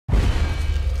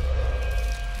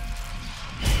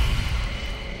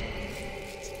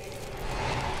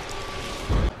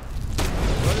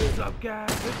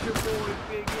guys? It's your boy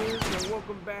Big Is, and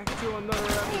welcome back to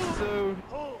another episode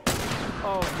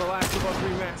of The Last of Us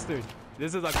Remastered.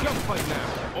 This is a gunfight now.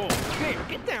 Oh, damn,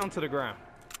 get down to the ground.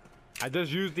 I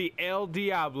just used the El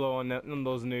Diablo on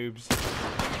those noobs.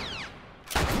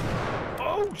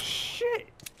 Oh, shit.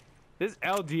 This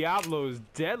El Diablo is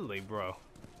deadly, bro.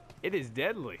 It is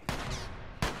deadly.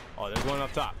 Oh, there's one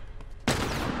up top.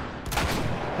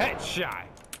 Headshot.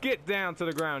 Get down to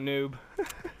the ground, noob.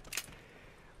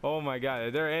 Oh my god,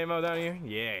 is there ammo down here?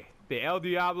 Yeah. The El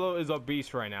Diablo is a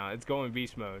beast right now. It's going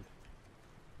beast mode.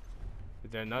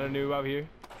 Is there another noob up here?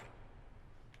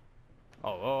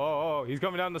 Oh, he's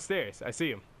coming down the stairs. I see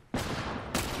him.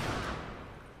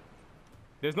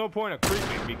 There's no point of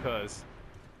creeping because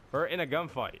we're in a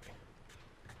gunfight.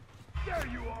 There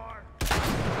you are.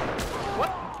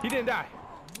 What? He didn't die.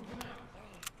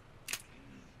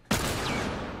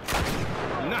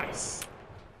 Nice.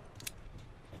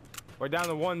 We're down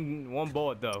to one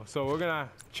bullet though, so we're gonna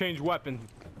change weapons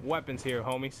here,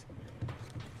 homies.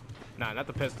 Nah, not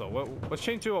the pistol. Let's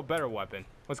change to a better weapon.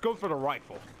 Let's go for the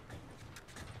rifle.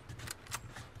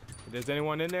 If there's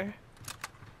anyone in there?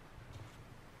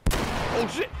 Oh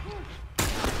shit!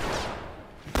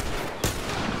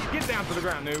 Get down to the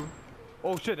ground, noob.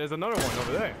 Oh shit, there's another one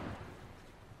over there.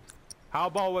 How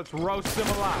about let's roast him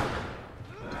alive?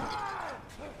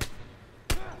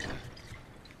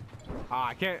 Ah,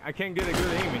 I can't get a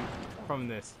good aiming from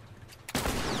this.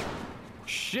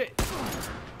 Shit.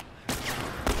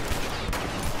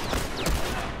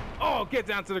 Oh, get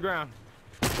down to the ground.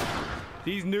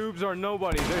 These noobs are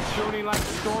nobody. They're shooting like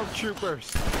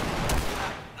stormtroopers.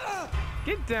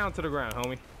 Get down to the ground,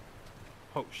 homie.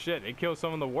 Oh shit, they killed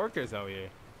some of the workers out here.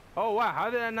 Oh wow, how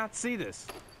did I not see this?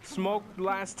 Smoke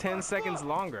lasts 10 seconds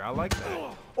longer. I like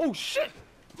that. Oh shit!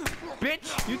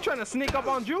 Bitch, you trying to sneak up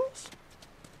on Jules?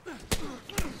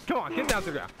 Come on, get down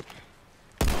to the ground.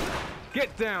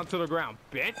 Get down to the ground,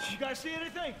 bitch. You guys see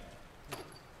anything?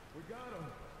 We got him.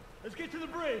 Let's get to the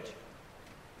bridge.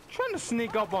 Trying to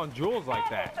sneak up on Jules like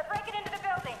that. They're breaking into the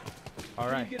building. All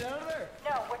right. Can you get out of there?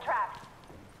 No, we're trapped.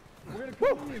 We're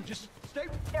gonna come in. Just stay.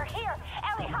 They're here.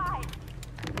 Ellie, hide.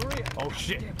 Hurry up. Oh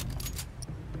shit.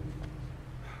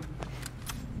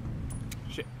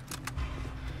 Shit.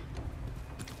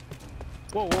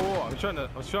 Whoa. I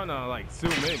was trying to like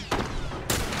zoom in.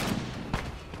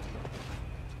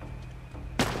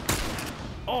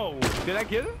 Oh, did I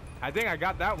get him? I think I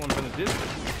got that one from the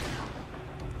distance.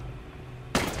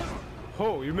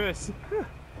 Oh, you missed.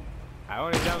 I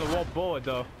only down the wall bullet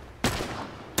though.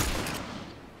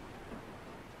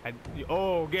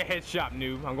 Oh, get headshot,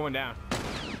 noob. I'm going down.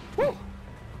 Woo!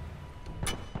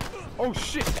 Oh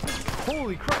shit!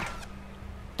 Holy crap!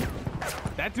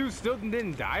 That dude still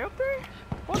didn't die up there?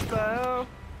 What the hell?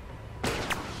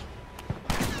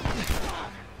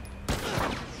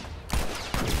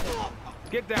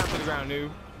 Get down to the ground,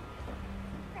 noob.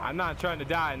 I'm not trying to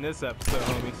die in this episode,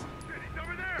 homies.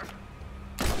 Over there.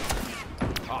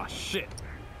 Oh shit.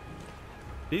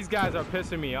 These guys are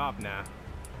pissing me off now.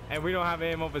 And we don't have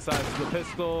ammo besides the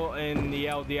pistol and the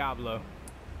El Diablo.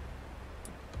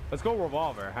 Let's go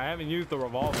revolver. I haven't used the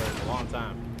revolver in a long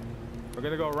time. We're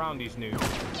gonna go around these noobs.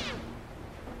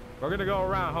 We're gonna go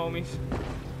around, homies.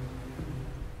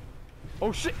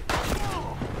 Oh shit!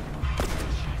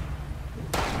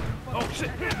 Oh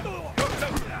shit! No.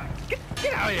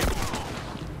 Get out of here!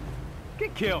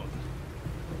 Get killed!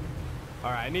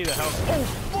 Alright, I need a help. Oh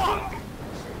fuck!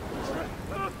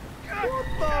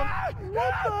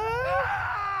 What the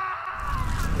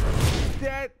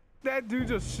hell? That dude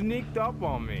just sneaked up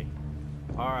on me.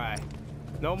 Alright.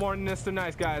 No more than Mr.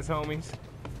 Nice Guys, homies.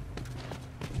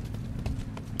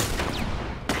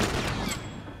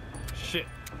 Shit.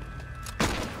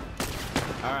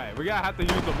 Alright, we gotta have to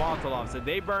use the Molotovs. If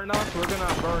they burn us, we're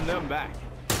gonna burn them back.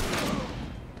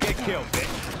 Get killed,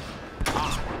 bitch.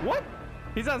 Ah, what?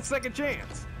 He's on second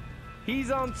chance. He's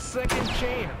on second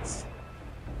chance.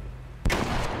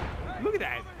 Look at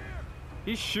that.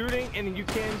 He's shooting and you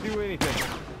can't do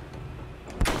anything.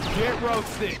 Get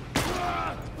roasted.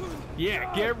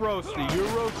 Yeah, get roasted. You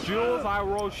roast Jules, I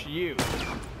roast you.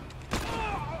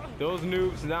 Those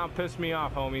noobs now piss me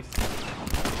off, homies.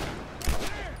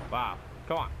 Wow.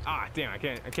 Come on. Ah, damn, I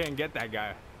can't get that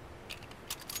guy.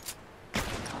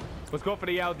 Let's go for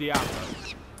the El Diablo.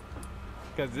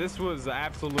 Because this was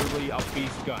absolutely a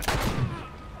beast gun.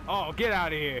 Oh, get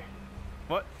out of here.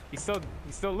 What? He's still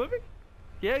living?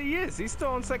 Yeah, he is. He's still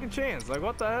on second chance. Like,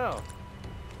 what the hell?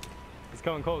 He's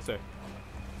coming closer.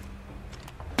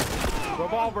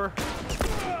 Revolver.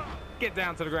 Get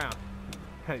down to the ground.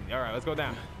 Hey, all right, let's go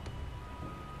down.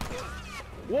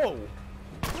 Whoa.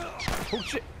 Oh,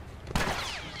 shit.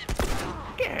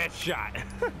 headshot.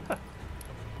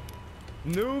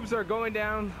 Noobs are going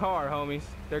down hard, homies.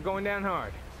 They're going down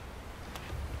hard.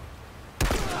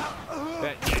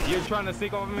 You're trying to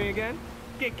sneak over me again?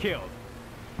 Get killed.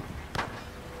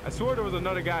 I swore there was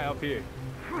another guy up here.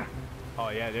 Oh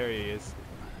yeah, there he is.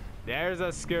 There's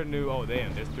a scared noob. Oh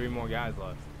damn, there's 3 more guys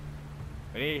left.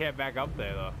 We need to head back up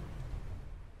there though.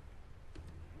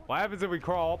 What happens if we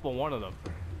crawl up on one of them?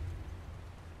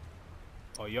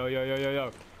 Oh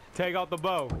yo. Take out the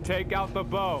bow. Take out the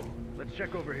bow. Let's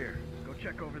check over here. Go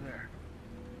check over there.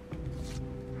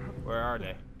 Where are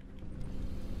they?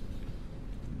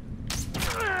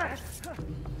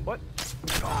 What?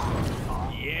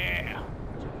 Yeah.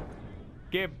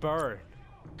 Get burned.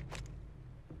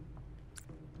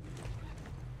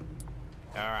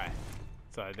 All right.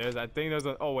 So I think there's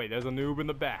a. Oh wait, there's a noob in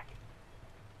the back.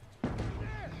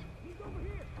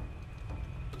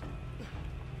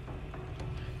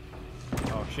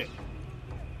 Oh shit.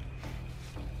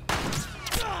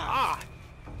 Ah!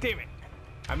 Damn it.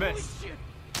 I missed.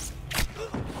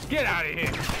 Get out of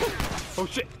here. Oh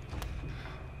shit.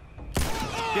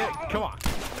 Come on.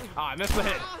 Ah, I missed the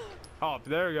hit. Oh,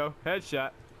 there we go.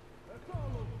 Headshot.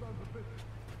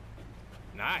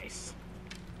 Nice.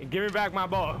 And give me back my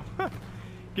bow.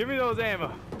 Give me those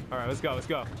ammo. All right, let's go.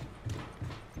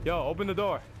 Yo, open the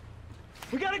door.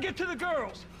 We gotta get to the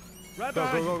girls. Right Go.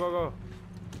 behind you. Go.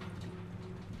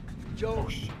 Joe, Oh,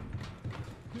 shit.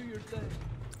 do your thing.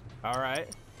 All right.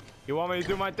 You want me to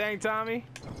do my thing, Tommy?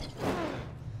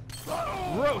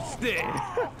 Roasted.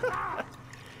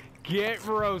 Get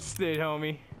roasted,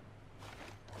 homie.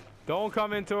 Don't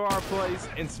come into our place,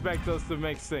 expect us to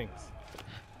make things.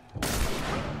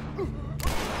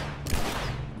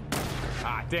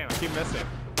 Ah, damn, I keep missing.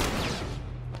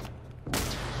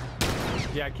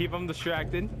 Yeah, keep them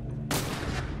distracted.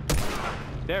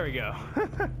 There we go.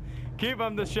 Keep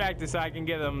them distracted so I can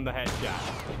get them the headshot.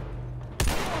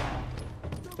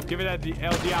 Give me that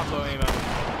El Diablo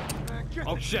ammo.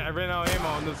 Oh shit, I ran out of ammo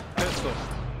on this pistol.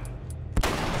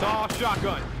 It's all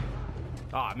shotgun.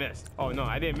 Oh, I missed. Oh no,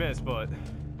 I didn't miss, but...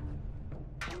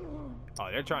 Oh,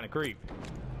 they're trying to creep.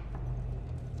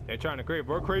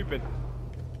 We're creeping.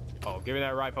 Oh, give me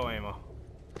that rifle ammo.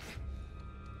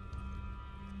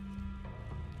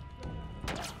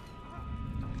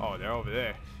 Oh, they're over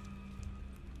there.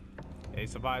 Any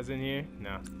supplies in here?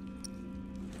 No.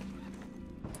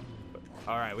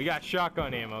 All right, we got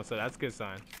shotgun ammo, so that's a good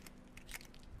sign.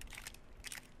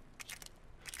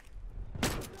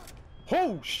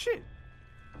 Oh shit!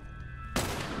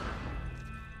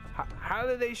 How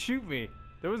did they shoot me?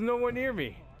 There was no one near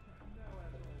me.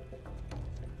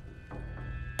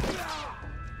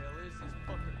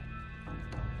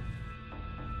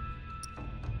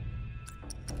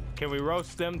 Can we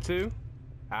roast them too?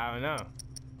 I don't know.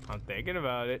 I'm thinking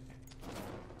about it.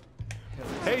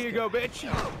 Here you go, bitch.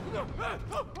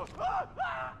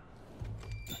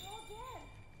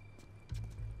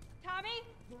 Tommy?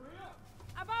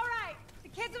 I'm all right. The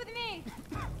kid's with me.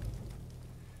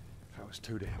 That was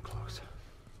too damn close.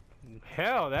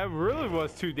 Hell, that really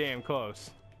was too damn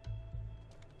close.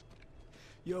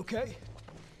 You okay?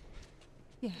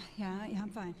 Yeah, I'm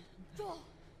fine.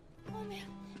 Oh man,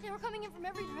 they were coming in from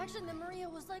every direction. Then Maria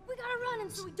was like, "We gotta run!"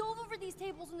 And so we dove over these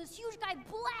tables, and this huge guy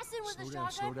blasted with a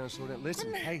shotgun. Slow down.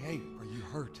 Listen, hey, are you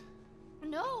hurt?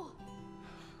 No.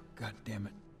 God damn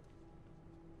it.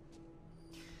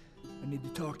 I need to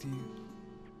talk to you.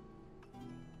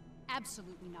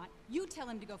 Absolutely not. You tell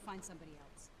him to go find somebody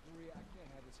else. Maria, I can't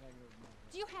have this hanging over my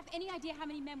head. Do you have any idea how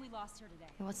many men we lost here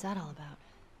today? Hey, what's that all about?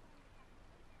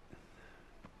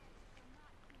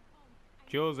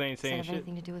 Jules ain't Does that saying have shit.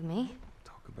 anything to do with me?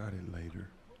 Talk about it later.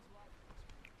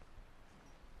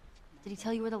 Did he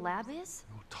tell you where the lab is?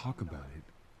 We'll talk about it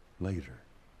later.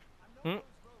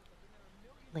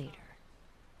 Later.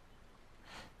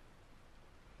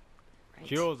 Right.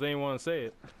 Jules ain't want to say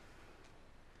it. It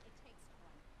takes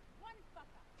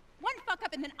one fuck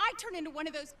up, and then I turn into one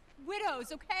of those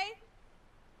widows, okay?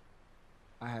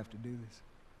 I have to do this.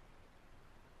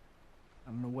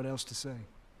 I don't know what else to say.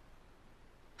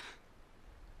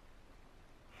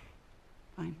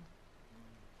 Fine.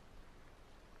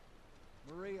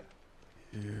 Maria.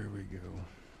 Here we go.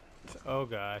 Oh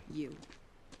god. You.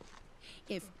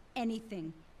 If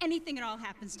anything at all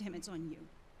happens to him, it's on you.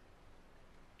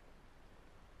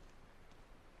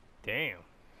 Damn.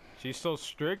 She's so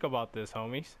strict about this,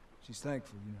 homies. She's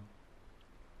thankful, you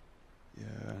know.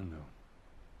 Yeah, I know.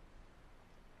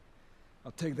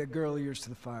 I'll take that girl of yours to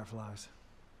the Fireflies.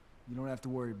 You don't have to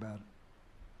worry about it.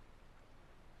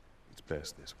 It's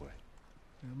best this way.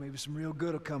 Well, maybe some real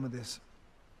good will come of this.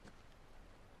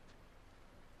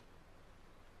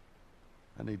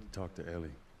 I need to talk to Ellie.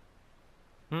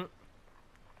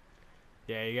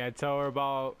 Yeah, you gotta tell her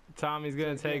about Tommy's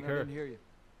gonna take I her. didn't hear you.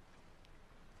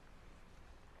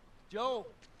 Joe,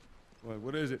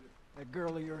 What is it? that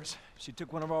girl of yours, she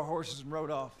took one of our horses and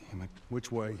rode off. Damn it.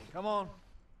 Which way? Come on,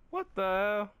 What the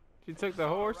hell? She took the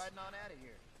horse? Riding on out of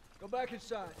here. go back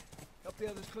inside. Help the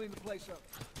others clean the place up.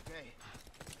 Okay.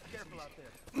 Careful out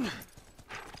there.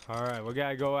 Alright, we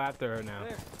gotta go after her now.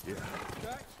 There.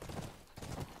 Tracks.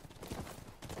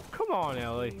 Come on,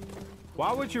 Ellie.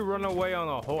 Why would you run away on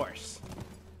a horse?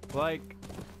 Like,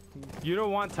 you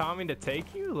don't want Tommy to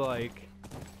take you? Like,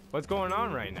 what's going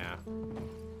on right now?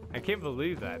 I can't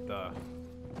believe that, though.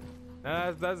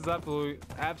 That's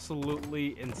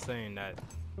absolutely insane that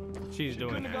she's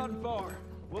doing Couldn't have that. gotten far.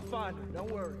 We'll find her.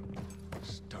 Don't worry.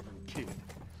 Stubborn kid.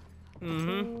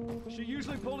 Mm-hmm. She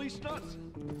usually pull these stunts.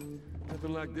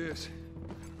 Nothing like this.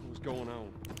 What's going on?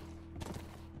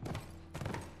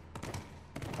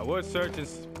 I was searching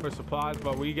for supplies,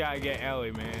 but we gotta get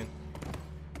Ellie, man.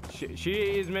 She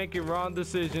is making wrong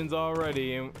decisions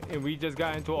already, and we just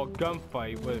got into a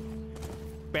gunfight with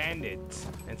bandits.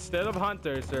 Instead of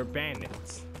hunters, they're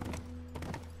bandits.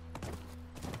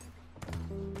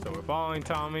 So we're following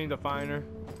Tommy to find her.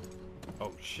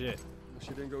 Oh shit. She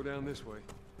didn't go down this way.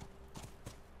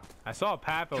 I saw a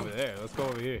path over there. Let's go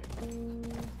over here.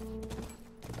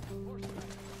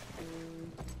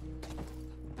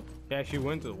 Yeah, she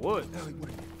went to the woods. Ellie, what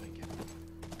are you thinking?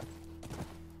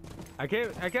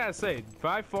 I gotta say,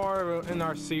 by far in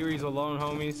our series alone,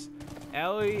 homies,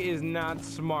 Ellie is not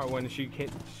smart when she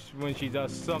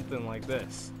does something like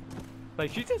this.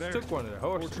 Like, she just took one of their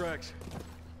horses. 4 tracks.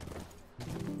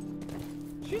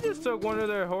 She just took one of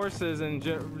their horses and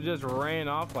just ran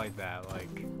off like that.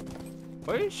 Like,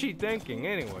 what is she thinking,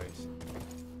 anyways?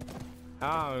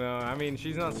 I don't know. I mean,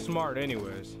 she's not smart,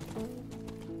 anyways.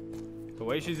 The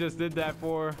way she just did that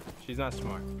for her, she's not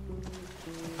smart.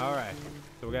 All right,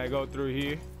 so we gotta go through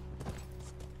here.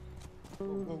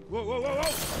 Whoa.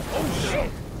 Oh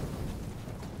shit!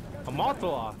 A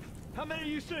Molotov. How many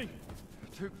you see?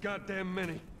 Too goddamn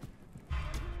many.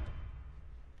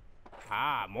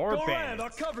 Ah, more Go around.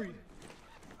 bandits. I'll cover you.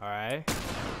 All right.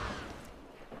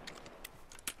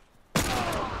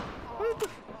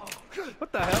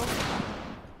 What the hell?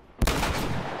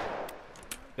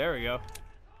 There we go.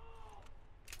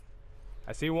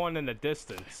 I see one in the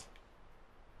distance.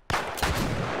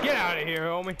 Get out of here,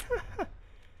 homie.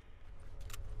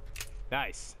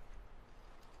 Nice.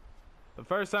 The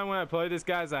first time when I played this,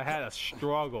 guys, I had a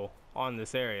struggle on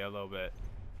this area a little bit.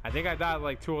 I think I died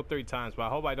like 2 or 3 times, but I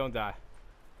hope I don't die.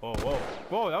 Whoa, whoa.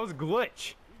 Whoa, that was a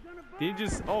glitch. Did you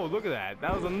just... Oh, look at that.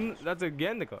 That's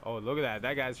again the... Oh, look at that.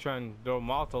 That guy's trying to throw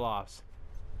Molotovs.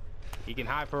 He can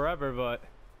hide forever, but...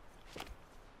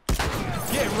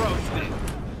 Get roasted!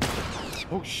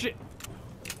 Oh, shit.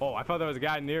 Oh, I thought there was a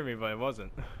guy near me, but it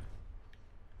wasn't.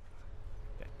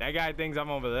 That guy thinks I'm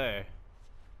over there.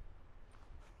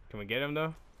 Can we get him,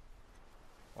 though?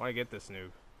 I want to get this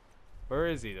noob. Where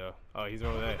is he, though? Oh, he's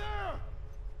over there.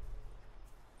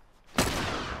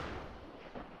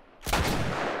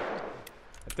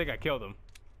 I think I killed him.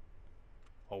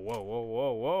 Oh, whoa, whoa,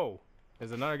 whoa, whoa.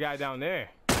 There's another guy down there.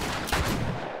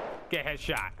 Get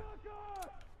headshot.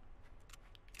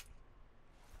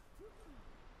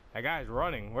 That guy's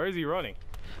running. Where is he running?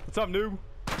 What's up, noob?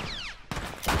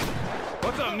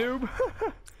 What's up, noob?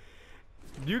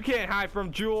 You can't hide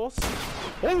from Jules.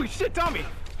 Holy shit, Tommy!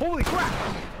 Holy crap!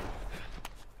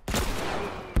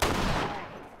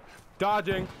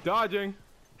 Dodging, dodging.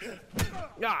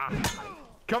 Ah,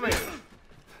 come here.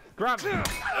 Grab him.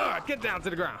 Get down to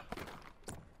the ground.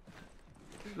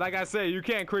 Like I say, you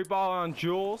can't creep all on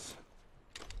Jules.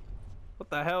 What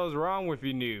the hell is wrong with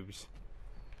you noobs?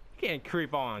 You can't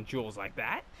creep all on Jules like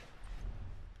that.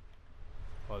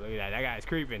 Oh, look at that. That guy's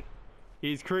creeping.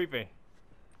 He's creeping.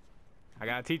 I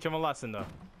gotta teach him a lesson, though.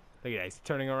 Look at that. He's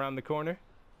turning around the corner.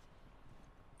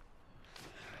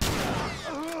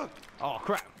 Oh,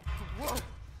 crap.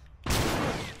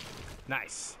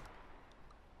 Nice.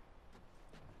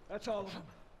 That's all of them.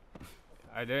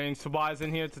 Are there any supplies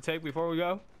in here to take before we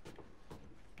go?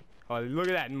 Oh, look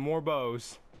at that. More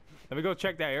bows. Let me go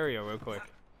check that area real quick.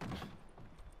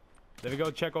 Let me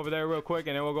go check over there real quick,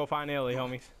 and then we'll go find Ellie,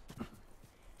 homies.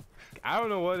 I don't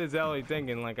know what is Ellie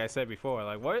thinking, like I said before.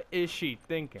 Like, what is she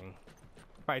thinking?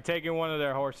 By taking one of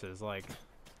their horses, like...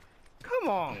 Come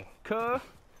on, cuh.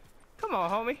 Come on,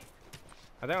 homie.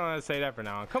 I think I'm gonna say that for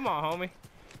now. Come on, homie.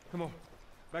 Come on.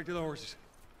 Back to the horses.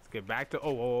 Let's get back to...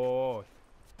 Oh.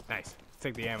 Nice.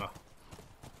 Take the ammo.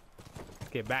 Let's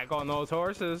get back on those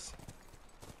horses.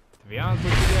 To be honest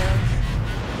with you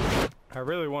guys, I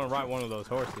really want to ride one of those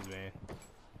horses, man.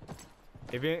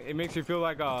 It makes you feel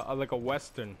like a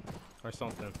western or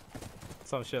something.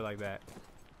 Some shit like that.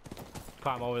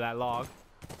 Climb over that log.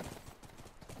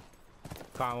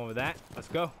 Climb over that. Let's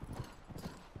go.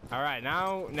 All right,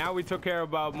 now we took care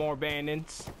about more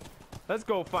bandits. Let's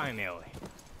go find Ellie.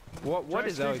 What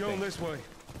is Ellie going thinking? this way?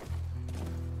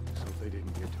 So they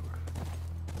didn't get to her.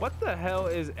 What the hell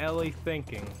is Ellie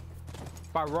thinking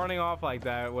by running off like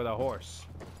that with a horse?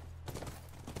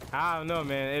 I don't know,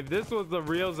 man. If this was the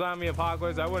real zombie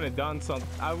apocalypse, I would have done something.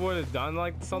 I would have done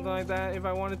like something like that if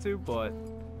I wanted to. But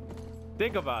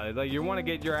think about it. Like, you want to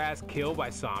get your ass killed by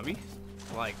zombies?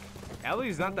 Like,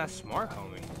 Ellie's not that smart,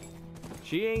 homie.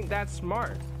 She ain't that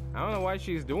smart. I don't know why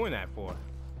she's doing that for.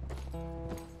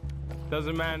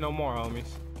 Doesn't matter no more, homies.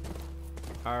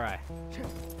 All right.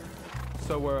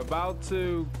 So we're about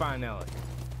to find Ellie.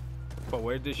 But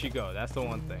where did she go? That's the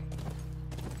one thing.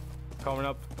 Coming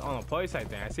up on a place, I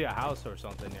think. I see a house or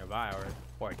something nearby,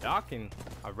 or a docking,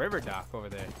 a river dock over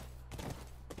there.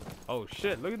 Oh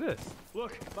shit! Look at this.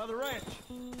 Look, by the ranch.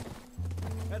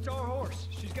 That's our horse.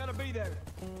 She's got to be there.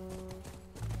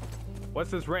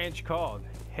 What's this ranch called?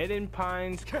 Hidden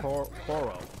Pines Coral.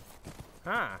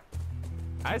 Huh.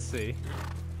 I see.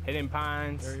 Hidden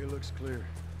Pines. Area looks clear.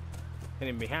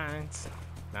 Hidden behinds.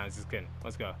 Nah, I was just kidding.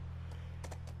 Let's go.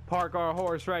 Park our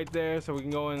horse right there so we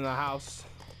can go in the house.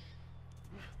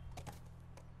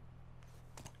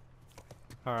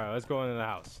 All right, let's go into the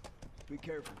house. Be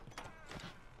careful.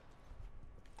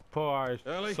 Pull our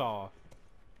Ellie? saw.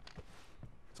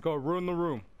 Let's go ruin the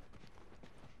room.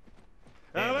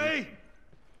 Ellie!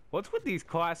 What's with these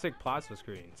classic plasma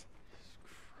screens?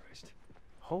 Christ.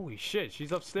 Holy shit,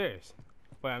 she's upstairs.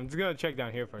 Wait, I'm just gonna check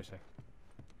down here for a second.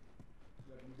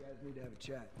 You guys need to have a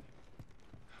chat.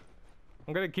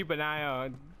 I'm gonna keep an eye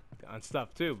on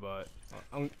stuff too, but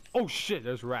oh shit,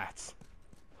 there's rats.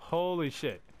 Holy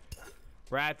shit.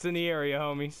 Rats in the area,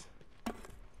 homies.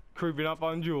 Creeping up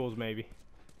on Jules, maybe.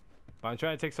 But I'm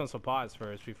trying to take some supplies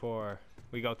first before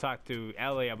we go talk to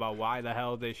Ellie about why the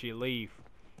hell did she leave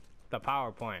the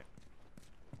power plant.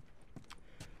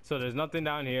 So there's nothing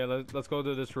down here. Let's go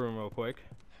to this room real quick.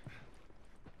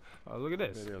 Oh, look at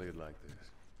this. Bet Ellie would like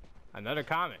this. Another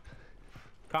comic.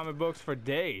 Comic books for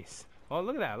days. Oh,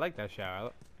 look at that. I like that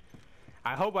shower.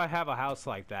 I hope I have a house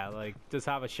like that. Like, just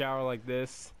have a shower like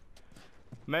this.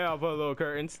 Maybe I'll put little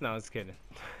curtains. No, just kidding.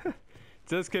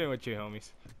 Just kidding with you, homies.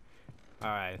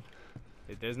 Alright.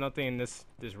 There's nothing in this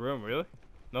room, really?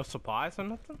 No supplies or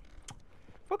nothing?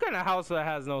 What kind of house that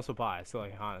has no supplies?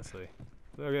 Like, honestly.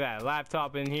 Look at that.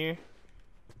 Laptop in here.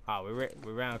 Oh,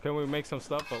 we ran. Can we make some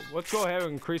stuff? But let's go ahead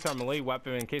and increase our melee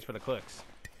weapon in case for the clicks.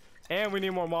 And we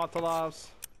need more Molotovs.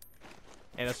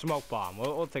 And a smoke bomb.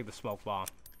 We'll take the smoke bomb.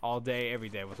 All day, every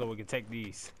day. So we can take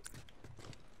these.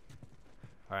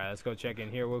 Alright, let's go check in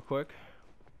here real quick.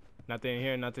 Nothing in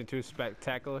here, nothing too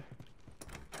spectacular.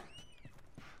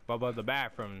 What about the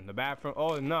bathroom? The bathroom?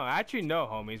 Oh, no. Actually, no,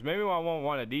 homies. Maybe I want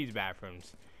one of these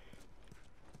bathrooms.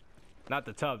 Not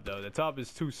the tub, though. The tub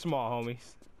is too small,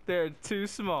 homies. They're too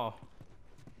small.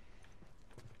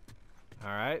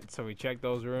 Alright, so we checked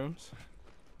those rooms.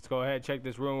 Let's go ahead and check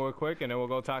this room real quick, and then we'll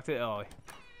go talk to Ellie.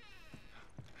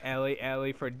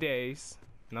 Ellie for days.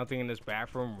 Nothing in this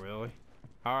bathroom, really.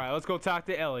 Alright, let's go talk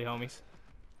to Ellie, homies.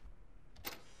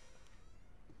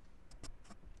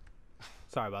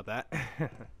 Sorry about that.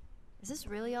 Is this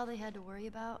really all they had to worry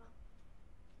about?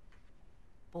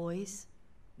 Boys,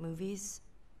 movies,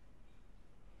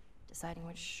 deciding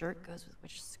which shirt goes with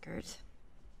which skirt.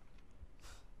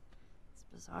 It's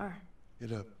bizarre.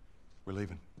 Get up. We're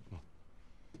leaving. Come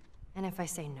on. And if I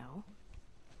say no?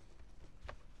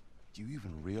 Do you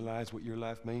even realize what your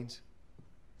life means?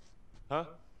 Huh?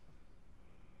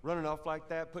 Running off like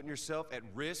that, putting yourself at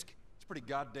risk, it's pretty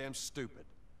goddamn stupid.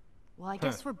 Well, I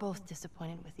guess we're both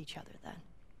disappointed with each other then.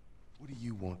 What do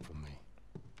you want from me?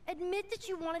 Admit that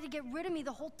you wanted to get rid of me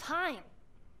the whole time.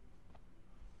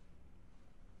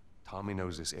 Tommy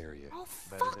knows this area Oh,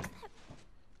 better fuck than... that.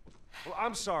 Well,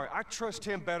 I'm sorry. I trust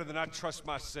him better than I trust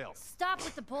myself. Stop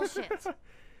with the bullshit.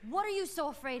 What are you so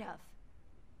afraid of?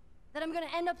 That I'm gonna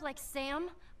end up like Sam?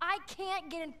 I can't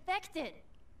get infected.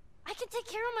 I can take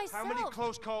care of myself. How many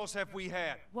close calls have we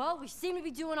had? Well, we seem to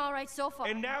be doing all right so far.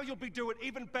 And now you'll be doing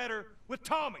even better with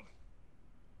Tommy.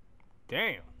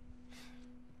 Damn.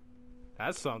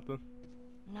 That's something.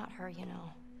 Not her, you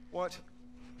know. What?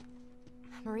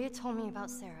 Maria told me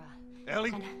about Sarah.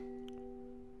 Ellie? And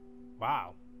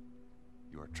Wow.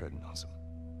 You are treading on some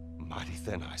mighty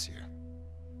thin ice here.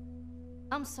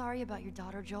 I'm sorry about your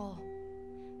daughter, Joel.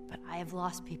 But I have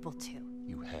lost people too.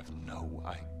 You have no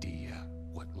idea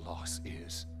what loss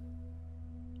is.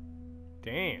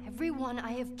 Damn. Everyone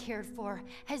I have cared for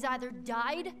has either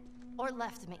died or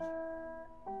left me.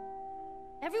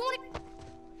 Everyone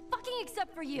fucking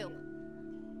except for you.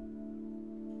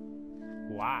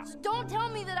 Wow. So don't tell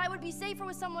me that I would be safer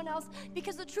with someone else,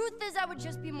 because the truth is I would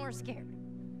just be more scared.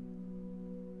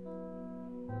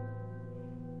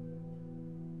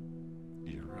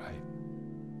 You're right.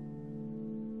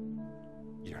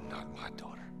 You're not my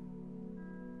daughter.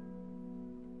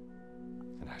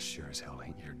 And I sure as hell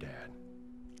ain't your dad.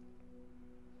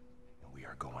 And we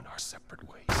are going our separate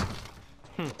ways.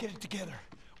 Get it together.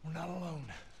 We're not alone.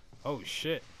 Oh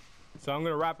shit. So I'm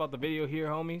gonna wrap up the video here,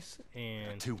 homies,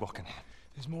 and Two walking in.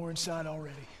 There's more inside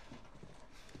already.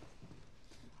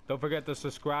 don't forget to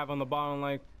subscribe on the bottom,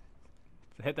 like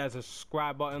hit that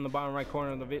subscribe button in the bottom right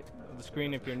corner of the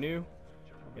screen if you're new,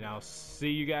 and I'll see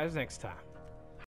you guys next time.